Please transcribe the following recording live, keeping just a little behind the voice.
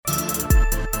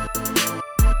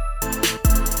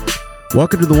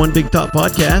Welcome to the One Big Thought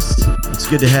Podcast. It's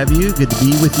good to have you. Good to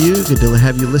be with you. Good to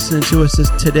have you listening to us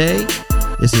today.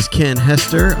 This is Ken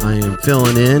Hester. I am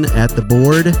filling in at the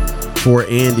board for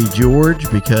Andy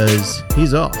George because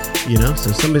he's off,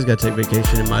 so somebody's got to take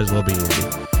vacation. It might as well be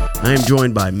Andy. I am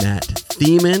joined by Matt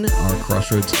Thiemann, our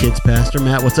Crossroads Kids pastor.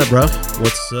 Matt, what's up, bro?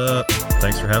 What's up?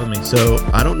 Thanks for having me. So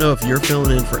I don't know if you're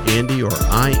filling in for Andy or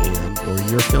I am, or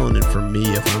you're filling in for me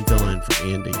if I'm filling in for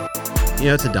Andy.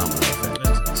 It's a domino effect.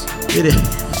 It is.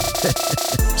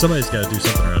 Somebody's got to do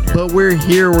something around here. But we're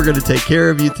here. We're going to take care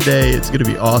of you today. It's going to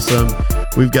be awesome.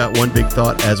 We've got one big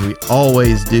thought, as we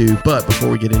always do. But before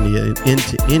we get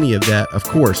into any of that, of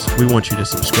course, we want you to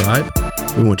subscribe.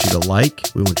 We want you to like.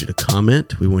 We want you to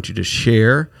comment. We want you to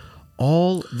share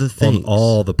all the things. On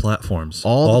all the platforms.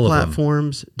 All the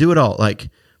platforms. Do it all.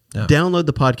 Download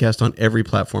the podcast on every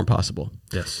platform possible.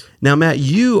 Yes. Now, Matt,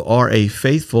 you are a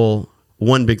faithful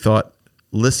One Big Thought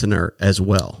listener as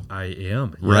well. I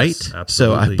am. Right? Yes,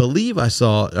 absolutely. So I believe I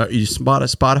saw, you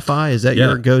Spotify, is that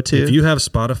your go-to? If you have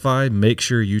Spotify, make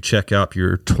sure you check out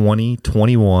your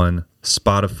 2021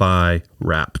 Spotify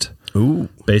Wrapped. Ooh.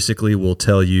 Basically, we'll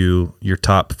tell you your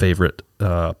top favorite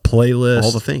playlist,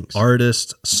 all the things,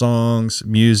 artists, songs,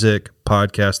 music,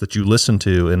 podcasts that you listen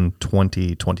to in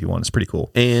 2021. It's pretty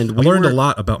cool. And I learned a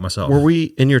lot about myself. Were we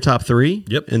in your top three?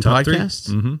 Yep. In top podcasts?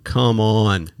 3. Mm-hmm. Come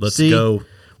on. Let's go.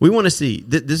 We want to see.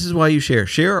 This is why you share.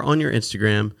 Share on your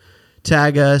Instagram.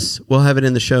 Tag us. We'll have it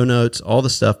in the show notes, all the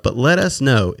stuff. But let us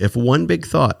know if One Big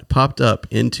Thought popped up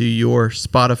into your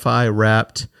Spotify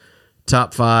Wrapped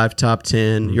top 5, top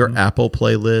 10, your Apple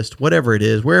playlist, whatever it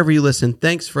is, wherever you listen.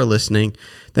 Thanks for listening.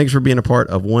 Thanks for being a part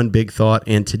of One Big Thought.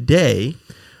 And today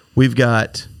we've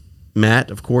got Matt.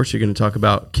 Of course, you're going to talk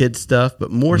about kid stuff, but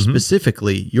more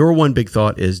specifically, your One Big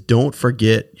Thought is don't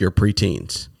forget your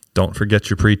preteens. Don't forget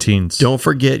your preteens. Don't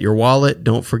forget your wallet.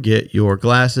 Don't forget your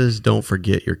glasses. Don't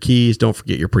forget your keys. Don't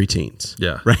forget your preteens.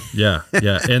 Yeah. Right? Yeah.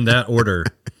 In that order.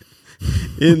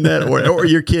 In that order. Or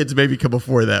your kids maybe come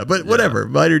before that. But whatever.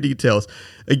 Minor details.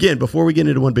 Again, before we get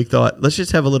into One Big Thought, let's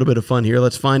just have a little bit of fun here.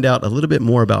 Let's find out a little bit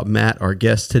more about Matt, our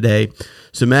guest today.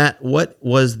 So, Matt, what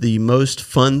was the most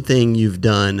fun thing you've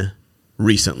done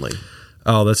recently?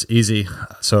 Oh, that's easy.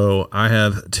 So I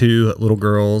have 2 little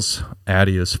girls.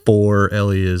 Addie is 4.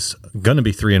 Ellie is going to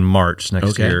be 3 in March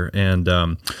next year. And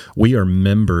we are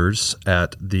members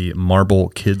at the Marble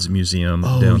Kids Museum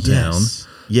downtown.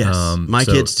 Yes. My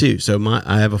kids too. So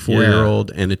I have a 4-year-old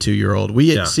and a 2-year-old.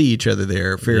 We see each other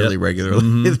there fairly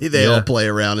regularly. They all play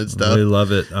around and stuff. We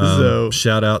love it.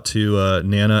 Shout out to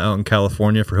Nana out in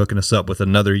California for hooking us up with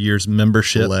another year's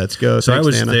membership. Let's go. So Thanks, I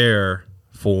was Nana. there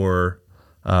for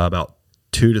about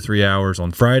 2 to 3 hours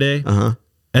on Friday,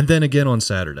 and then again on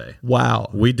Saturday. Wow.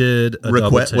 We did a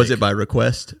double take. Was it by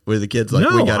request? Were the kids like,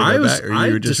 we got to go back, or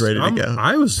you were just ready to go?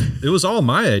 It was all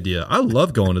my idea. I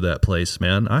love going to that place,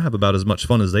 man. I have about as much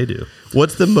fun as they do.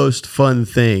 What's the most fun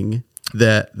thing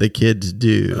that the kids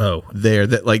do there?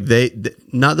 That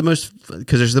not the most,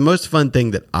 because there's the most fun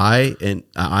thing that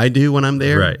I do when I'm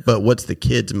there. Right. But what's the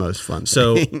kids' most fun thing?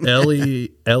 So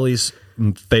Ellie's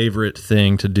favorite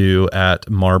thing to do at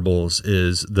Marbles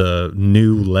is the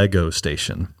new Lego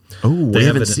station. Oh, I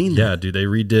haven't seen that. Yeah, dude, they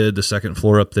redid the second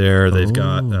floor up there. They've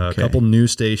got a couple new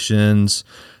stations.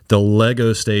 The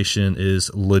Lego station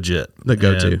is legit. The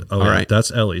go-to. All right.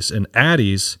 That's Ellie's. And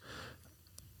Addie's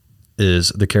is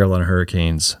the Carolina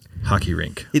Hurricanes hockey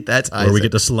rink. That's where we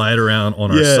get to slide around on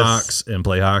our socks and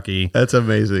play hockey. That's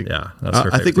amazing. Yeah, that's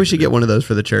her I think we should get one of those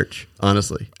for the church.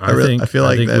 Honestly, I feel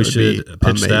like we should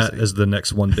pitch that as the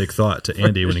next One Big Thought to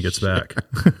Andy when he gets back.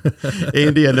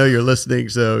 Andy, I know you're listening,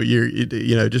 so you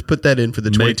just put that in for the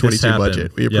 2022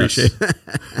 budget. We appreciate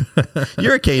it.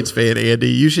 You're a Canes fan, Andy.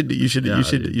 You should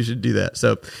do that.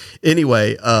 So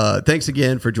anyway, thanks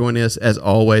again for joining us as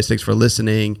always. Thanks for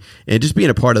listening and just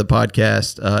being a part of the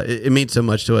podcast. It means so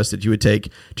much to us that you would take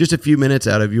just a few minutes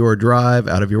out of your drive,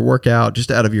 out of your workout,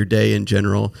 just out of your day in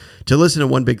general to listen to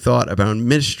One Big Thought about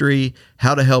ministry,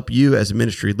 how to help you as a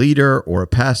ministry leader or a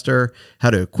pastor, how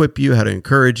to equip you, how to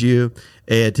encourage you.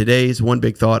 And today's One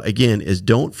Big Thought, again, is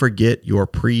don't forget your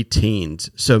preteens.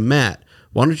 So, Matt,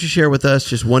 why don't you share with us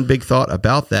just one big thought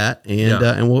about that,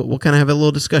 and we'll kind of have a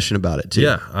little discussion about it, too.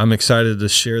 Yeah, I'm excited to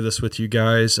share this with you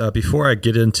guys. Before I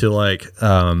get into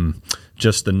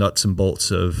just the nuts and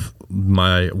bolts of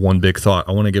my One Big Thought,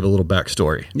 I want to give a little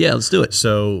backstory. Yeah, let's do it.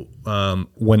 So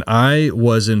when I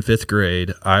was in 5th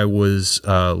grade, I was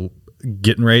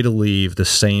getting ready to leave the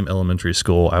same elementary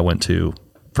school I went to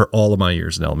for all of my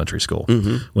years in elementary school.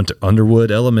 Went to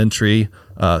Underwood Elementary,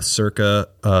 circa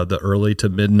the early to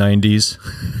mid 90s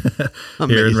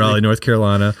here in Raleigh, North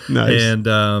Carolina. Nice. And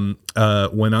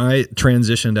when I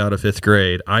transitioned out of 5th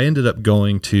grade, I ended up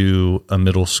going to a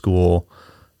middle school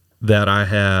that I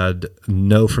had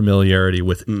no familiarity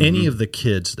with any of the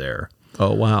kids there.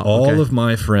 Oh, wow. All of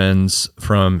my friends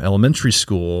from elementary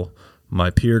school, my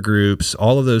peer groups,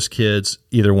 all of those kids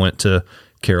either went to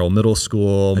Carroll Middle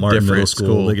School, Martin Middle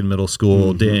School, Ligon Middle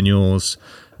School, Daniels.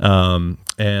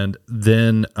 And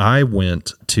then I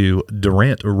went to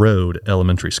Durant Road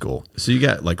Elementary School. So you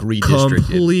got like redistricted.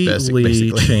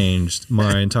 Completely changed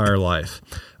my entire life.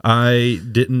 I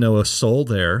didn't know a soul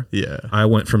there. Yeah. I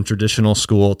went from traditional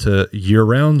school to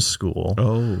year-round school.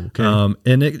 Oh, okay.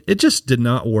 And it just did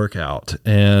not work out.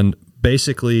 And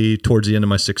basically, towards the end of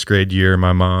my 6th grade year,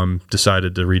 my mom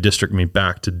decided to redistrict me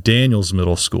back to Daniels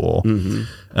Middle School. And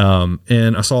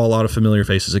I saw a lot of familiar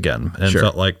faces again and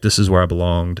felt like this is where I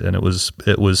belonged. And it was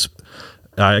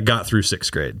I got through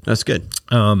 6th grade. That's good.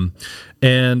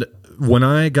 And when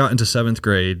I got into 7th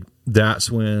grade, that's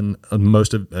when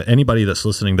most of anybody that's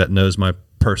listening that knows my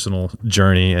personal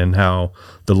journey and how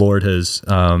the Lord has,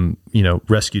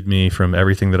 rescued me from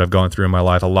everything that I've gone through in my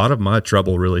life. A lot of my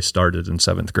trouble really started in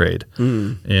 7th grade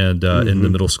and in the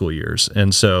middle school years.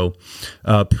 And so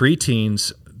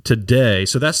preteens today,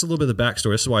 so that's a little bit of the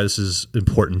backstory. This is why this is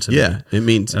important to me. Yeah, it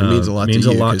means a lot to you. It means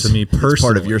a lot to me personally. It's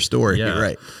part of your story. Yeah. You're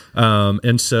right.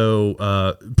 And so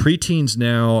preteens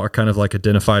now are kind of like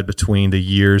identified between the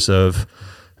years of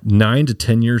 9 to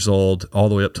 10 years old, all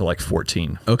the way up to like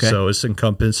 14. Okay. So it's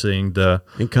encompassing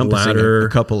latter, a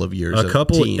couple of years,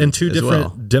 and two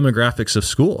different demographics of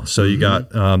school. So you got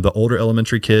the older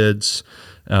elementary kids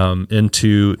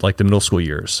into like the middle school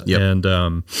years. Yep.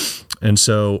 And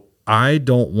so I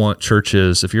don't want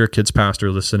churches, if you're a kids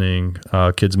pastor listening,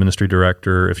 kids ministry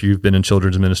director, if you've been in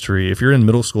children's ministry, if you're in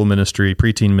middle school ministry,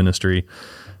 preteen ministry,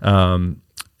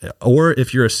 or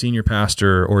if you're a senior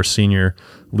pastor or senior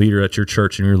leader at your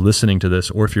church and you're listening to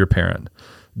this, or if you're a parent,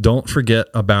 don't forget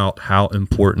about how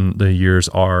important the years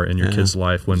are in your kid's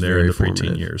life when they're in the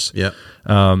preteen years. Yep.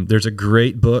 There's a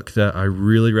great book that I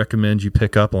really recommend you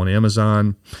pick up on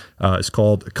Amazon. It's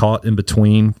called Caught in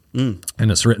Between, and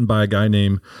it's written by a guy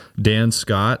named Dan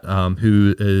Scott,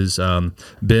 who has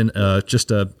been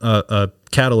just a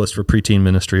catalyst for preteen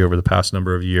ministry over the past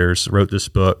number of years. Wrote this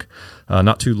book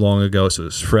not too long ago, so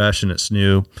it's fresh and it's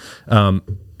new.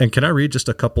 And can I read just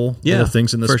a couple little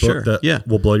things in this book that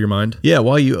will blow your mind? Yeah,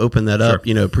 while you open that up,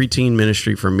 preteen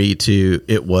ministry for me too,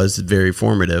 it was very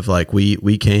formative. Like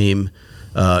we came,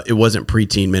 it wasn't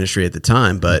preteen ministry at the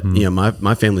time, but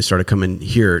my family started coming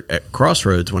here at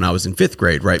Crossroads when I was in 5th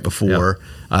grade, right before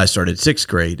I started 6th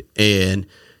grade, and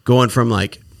going from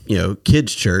like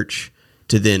kids church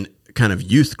to then kind of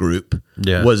youth group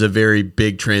was a very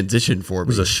big transition for me. It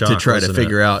was a shock, to try to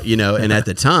figure out, and at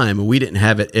the time we didn't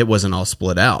have it wasn't all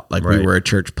split out. Like we were a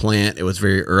church plant. It was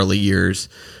very early years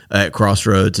at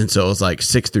Crossroads. And so it was like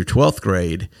 6th through 12th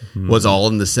grade was all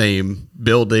in the same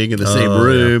building, in the same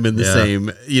room, in the same,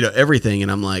 everything.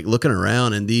 And I'm like looking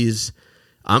around and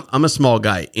I'm a small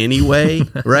guy anyway,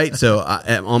 right? So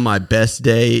on my best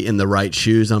day in the right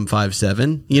shoes, I'm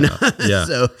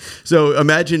 5'7", So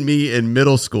imagine me in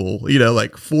middle school,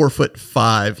 like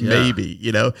 4'5", maybe,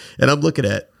 and I'm looking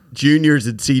at juniors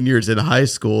and seniors in high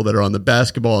school that are on the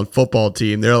basketball and football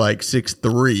team. They're like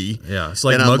 6'3". Yeah, it's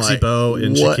like Muggsy Bogues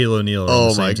and Shaquille O'Neal.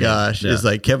 Oh my gosh, it's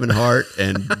like Kevin Hart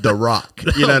and The Rock.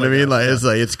 You know what I mean? Like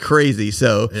it's crazy.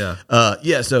 So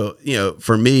So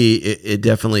for me, it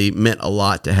definitely meant a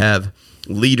lot to have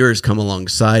leaders come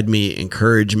alongside me,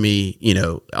 encourage me.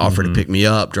 Offer to pick me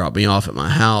up, drop me off at my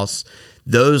house.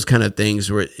 Those kind of things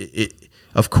were it.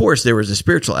 Of course, there was a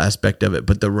spiritual aspect of it,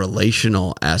 but the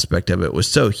relational aspect of it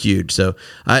was so huge. So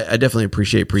I definitely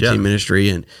appreciate preteen ministry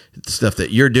and stuff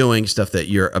that you're doing, stuff that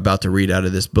you're about to read out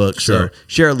of this book. Sure. So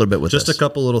share a little bit with us. Just a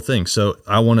couple little things. So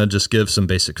I want to just give some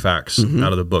basic facts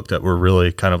out of the book that were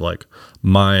really kind of like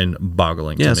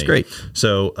mind-boggling to me. Yeah, that's great.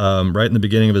 So right in the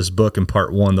beginning of his book in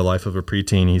part 1, The Life of a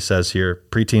Preteen, he says here,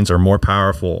 preteens are more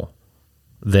powerful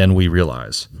than we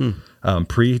realize.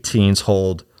 Preteens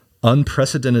hold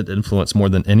unprecedented influence more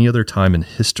than any other time in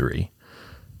history.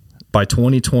 By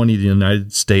 2020, the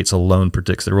United States alone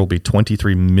predicts there will be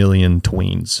 23 million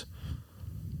tweens.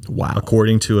 Wow.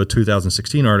 According to a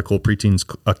 2016 article, preteens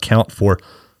account for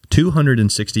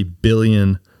 $260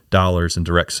 billion in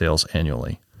direct sales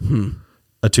annually.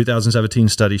 A 2017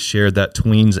 study shared that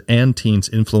tweens and teens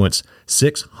influence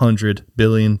 $600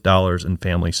 billion in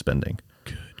family spending.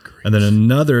 And then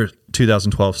another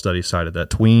 2012 study cited that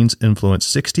tweens influence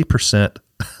 60%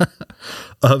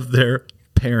 of their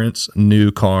parents'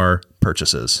 new car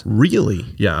purchases. Really?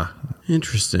 Yeah.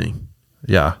 Interesting.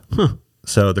 Yeah. Huh.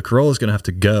 So the Corolla is going to have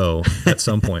to go at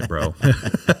some point, bro.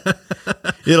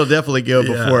 It'll definitely go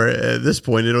before at this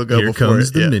point. It'll go Here before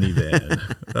comes the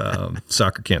minivan,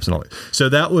 soccer camps and all that. So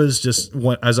that was just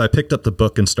as I picked up the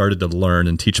book and started to learn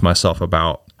and teach myself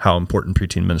about how important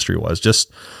preteen ministry was.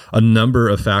 Just a number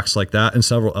of facts like that, and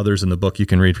several others in the book you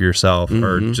can read for yourself,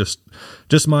 are just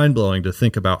mind blowing to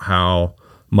think about how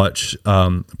much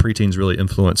preteens really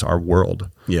influence our world.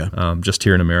 Yeah, just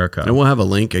here in America. And we'll have a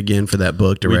link again for that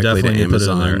book directly to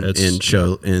Amazon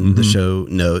in the show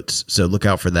notes. So look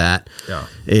out for that. Yeah,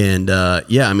 and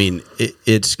I mean,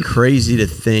 it's crazy to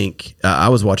think. I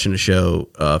was watching a show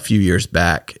a few years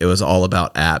back. It was all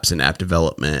about apps and app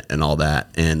development and all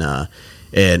that.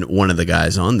 And one of the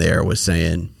guys on there was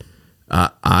saying,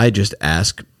 I just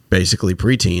ask basically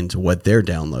preteens what they're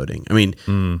downloading. I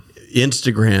mean.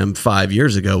 Instagram 5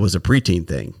 years ago was a preteen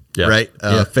thing, right?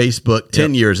 Facebook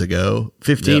 10 years ago,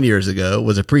 15 years ago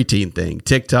was a preteen thing.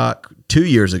 TikTok 2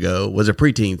 years ago was a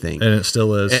preteen thing. And it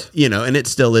still is. And it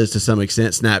still is to some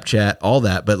extent, Snapchat, all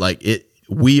that. But like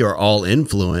we are all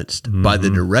influenced by the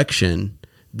direction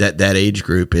that age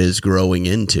group is growing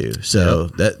into. So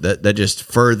that just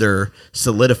further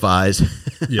solidifies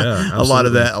a lot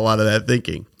of that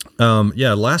thinking.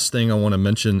 Last thing I want to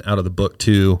mention out of the book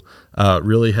too,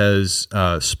 really has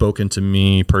spoken to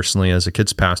me personally as a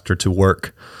kids pastor to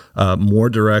work more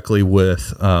directly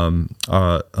with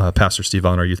Pastor Steve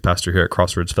Vaughn, our youth pastor here at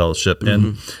Crossroads Fellowship,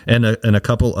 and a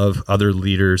couple of other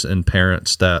leaders and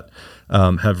parents that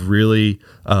have really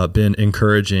been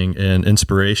encouraging and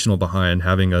inspirational behind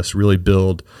having us really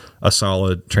build a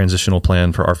solid transitional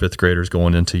plan for our fifth graders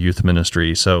going into youth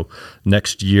ministry. So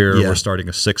next year, we're starting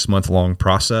a 6-month-long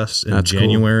process in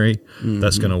January. Cool.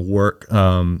 That's going to work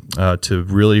to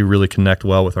really, really connect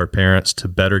well with our parents to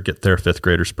better get their fifth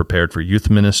graders prepared for youth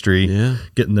ministry,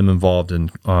 getting them involved in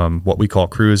what we call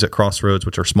crews at Crossroads,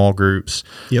 which are small groups,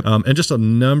 and just a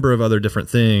number of other different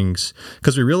things.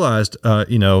 Because we realized,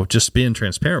 just being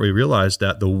transparent, we realized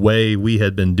that the way we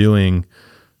had been doing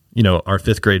our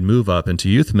fifth grade move up into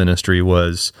youth ministry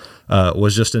was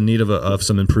just in need of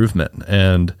some improvement.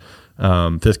 And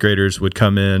fifth graders would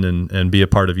come in and be a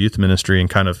part of youth ministry and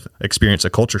kind of experience a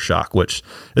culture shock, which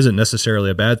isn't necessarily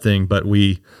a bad thing, but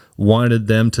we wanted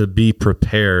them to be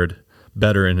prepared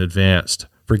better in advance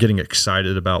for getting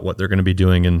excited about what they're going to be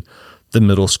doing in the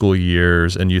middle school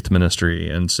years and youth ministry.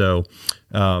 And so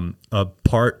a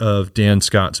part of Dan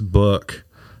Scott's book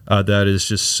that is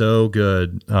just so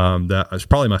good. That is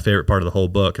probably my favorite part of the whole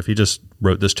book. If he just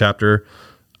wrote this chapter,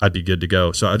 I'd be good to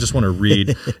go. So I just want to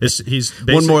read. He's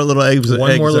one more little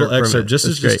excerpt,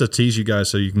 just to tease you guys,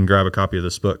 so you can grab a copy of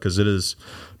this book, because it is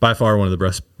by far one of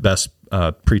the best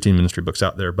preteen ministry books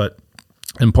out there. But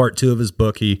in part 2 of his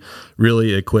book, he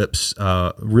really equips,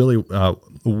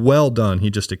 well done. He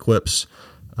just equips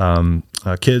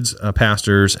kids,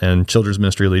 pastors, and children's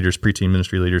ministry leaders, preteen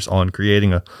ministry leaders on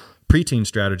creating a preteen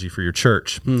strategy for your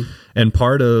church. And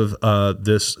part of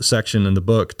this section in the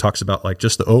book talks about like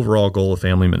just the overall goal of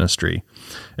family ministry,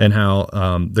 and how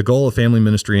the goal of family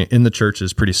ministry in the church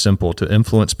is pretty simple: to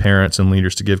influence parents and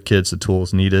leaders to give kids the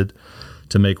tools needed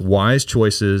to make wise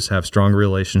choices, have stronger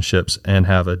relationships, and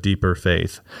have a deeper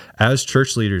faith. As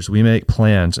church leaders, we make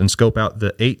plans and scope out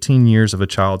the 18 years of a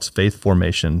child's faith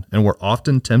formation, and we're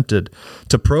often tempted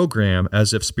to program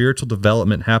as if spiritual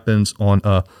development happens on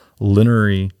a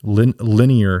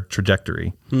linear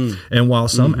trajectory. And while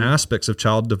some aspects of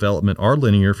child development are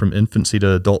linear from infancy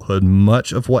to adulthood,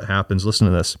 much of what happens, listen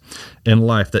to this, in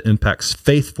life that impacts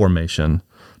faith formation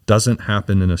doesn't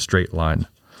happen in a straight line.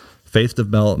 Faith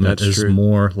development is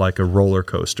more like a roller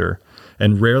coaster,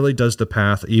 and rarely does the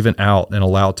path even out and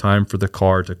allow time for the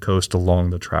car to coast along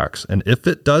the tracks. And if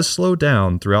it does slow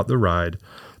down throughout the ride,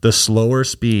 the slower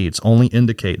speeds only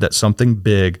indicate that something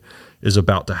big is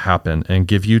about to happen and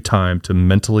give you time to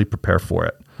mentally prepare for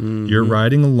it. You're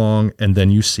riding along, and then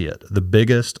you see it. The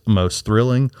biggest, most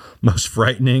thrilling, most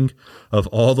frightening of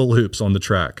all the loops on the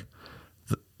track.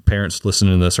 Parents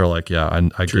listening to this are like, yeah,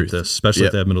 I get this, especially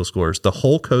if they have middle schoolers. The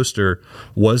whole coaster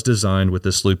was designed with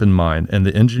this loop in mind, and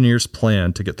the engineers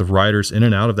planned to get the riders in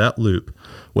and out of that loop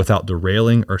without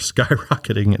derailing or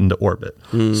skyrocketing into orbit.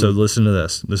 So listen to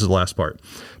this. This is the last part.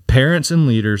 Parents and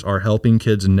leaders are helping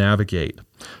kids navigate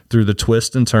through the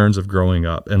twists and turns of growing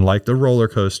up. And like the roller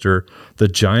coaster, the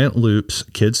giant loops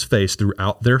kids face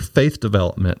throughout their faith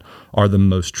development are the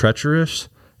most treacherous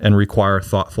and require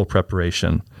thoughtful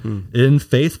preparation. In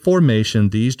faith formation,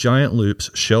 these giant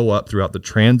loops show up throughout the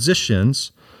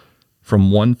transitions from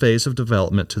one phase of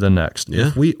development to the next. Yeah.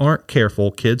 If we aren't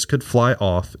careful, kids could fly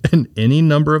off in any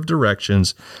number of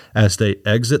directions as they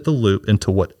exit the loop into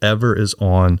whatever is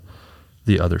on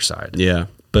the other side. Yeah.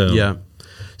 Boom. Yeah.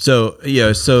 So,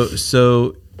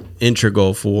 so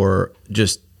integral for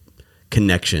just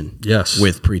connection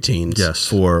with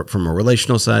preteens from a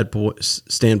relational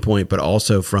standpoint, but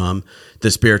also from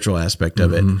the spiritual aspect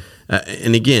of it.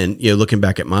 And again, looking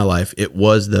back at my life, it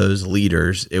was those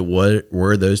leaders,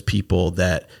 were those people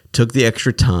that took the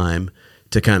extra time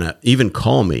to kind of even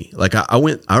call me. Like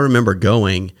I remember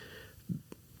going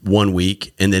 1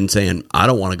 week and then saying, I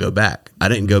don't want to go back. I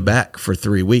didn't go back for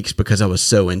 3 weeks because I was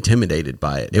so intimidated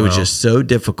by it. It was just so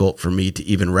difficult for me to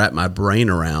even wrap my brain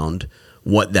around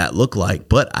what that looked like.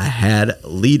 But I had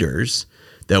leaders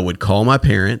that would call my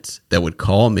parents, that would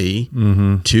call me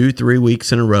 2-3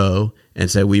 weeks in a row and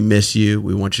say, we miss you.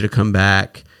 We want you to come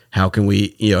back. How can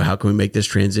we make this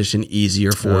transition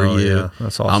easier for you? Yeah.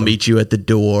 That's awesome. I'll meet you at the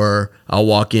door. I'll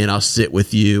walk in. I'll sit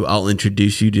with you. I'll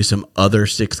introduce you to some other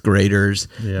sixth graders.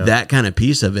 Yeah. That kind of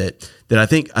piece of it that I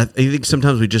think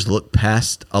sometimes we just look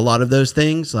past a lot of those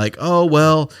things. Like, oh,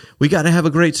 well, we got to have a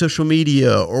great social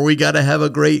media, or we got to have a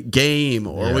great game,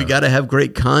 or we got to have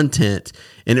great content.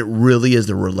 And it really is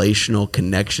the relational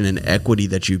connection and equity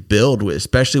that you build with,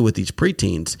 especially with these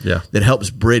preteens, that helps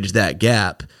bridge that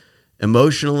gap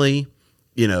emotionally,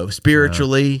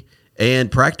 spiritually,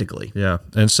 and practically. Yeah.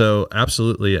 And so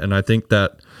absolutely. And I think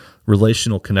that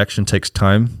relational connection takes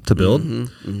time to build.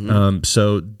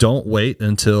 So don't wait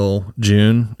until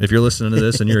June. If you're listening to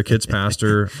this and you're a kids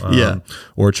pastor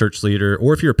or a church leader,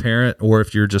 or if you're a parent, or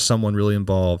if you're just someone really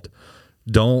involved,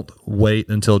 don't wait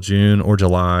until June or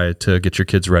July to get your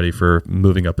kids ready for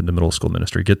moving up into middle school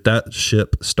ministry. Get that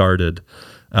ship started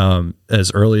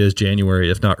as early as January,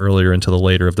 if not earlier, until the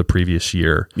later of the previous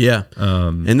year. Yeah.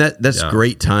 And that's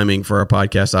great timing for our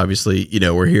podcast. Obviously,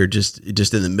 we're here just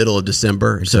in the middle of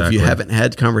December. Exactly. So if you haven't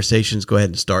had conversations, go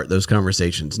ahead and start those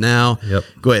conversations now. Yep.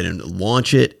 Go ahead and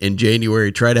launch it in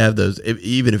January. Try to have those,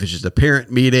 even if it's just a parent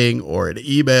meeting or an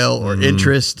email or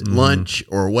interest lunch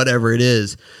or whatever it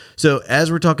is. So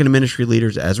as we're talking to ministry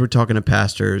leaders, as we're talking to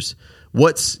pastors,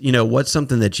 what's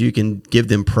something that you can give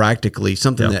them practically,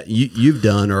 something that you've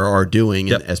done or are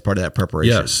doing as part of that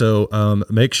preparation? Yeah. So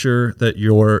make sure that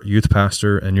your youth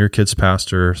pastor and your kids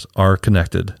pastors are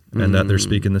connected and that they're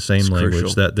speaking the same language,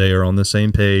 crucial. That they are on the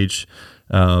same page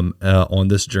on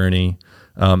this journey.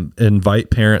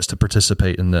 Invite parents to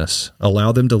participate in this.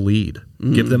 Allow them to lead.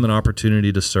 Give them an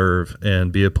opportunity to serve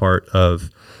and be a part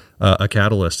of a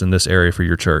catalyst in this area for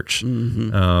your church.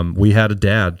 We had a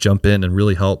dad jump in and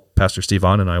really help Pastor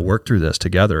Stephen and I work through this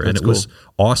together. And it was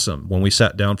awesome when we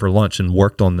sat down for lunch and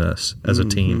worked on this as a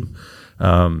team.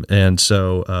 And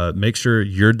so make sure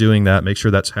you're doing that. Make sure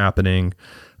that's happening.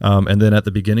 And then at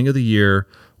the beginning of the year,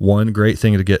 one great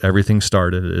thing to get everything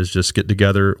started is just get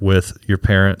together with your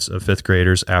parents of fifth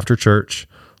graders after church,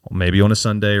 maybe on a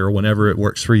Sunday or whenever it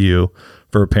works for you,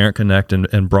 for a Parent Connect,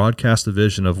 and broadcast the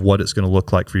vision of what it's going to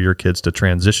look like for your kids to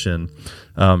transition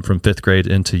from fifth grade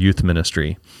into youth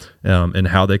ministry, and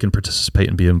how they can participate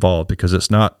and be involved, because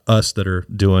it's not us that are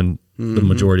doing the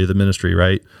majority of the ministry,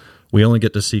 right? We only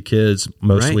get to see kids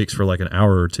most weeks for like an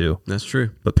hour or two. That's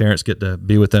true. But parents get to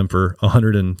be with them for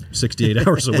 168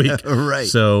 hours a week. Right.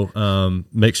 So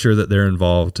make sure that they're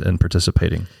involved and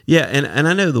participating. Yeah, and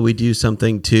I know that we do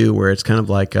something too where it's kind of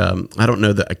like, I don't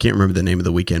know, I can't remember the name of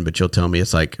the weekend, but you'll tell me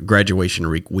it's like graduation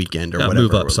weekend or whatever.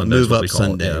 Move Up Sunday. Move Up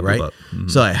Sunday, right?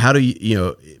 So like, how do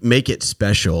you make it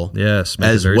special as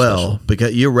well? Special.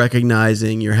 Because you're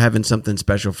recognizing, you're having something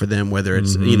special for them, whether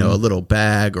it's, a little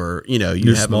bag or, you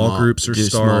New have small groups are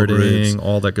starting,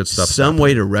 all that good stuff. Some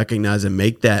way to recognize and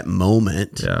make that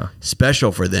moment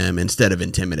special for them instead of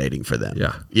intimidating for them.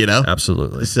 Yeah.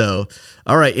 Absolutely. So,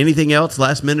 all right. Anything else?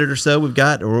 Last minute or so we've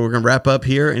got, or we're going to wrap up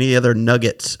here. Any other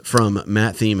nuggets from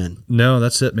Matt Thiemann? No,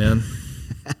 that's it, man.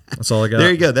 That's all I got.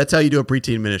 There you go. That's how you do a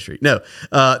preteen ministry. No,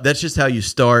 that's just how you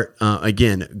start.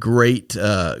 Again, great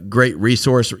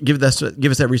resource. Give us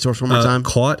that resource one more time.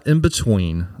 Caught in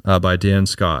Between by Dan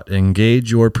Scott.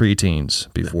 Engage your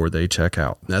preteens before they check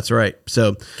out. That's right.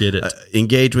 So get it.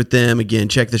 Engage with them. Again,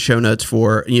 check the show notes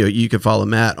for, you can follow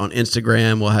Matt on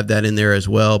Instagram. We'll have that in there as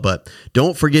well. But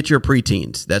don't forget your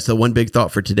preteens. That's the one big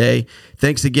thought for today.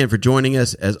 Thanks again for joining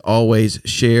us. As always,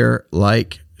 share,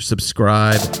 like,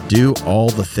 subscribe, do all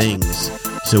the things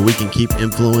so we can keep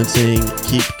influencing,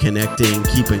 keep connecting,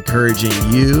 keep encouraging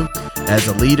you as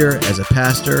a leader, as a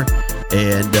pastor,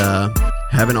 and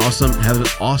have an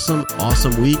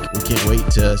awesome week. We can't wait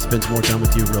to spend some more time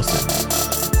with you real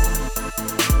soon.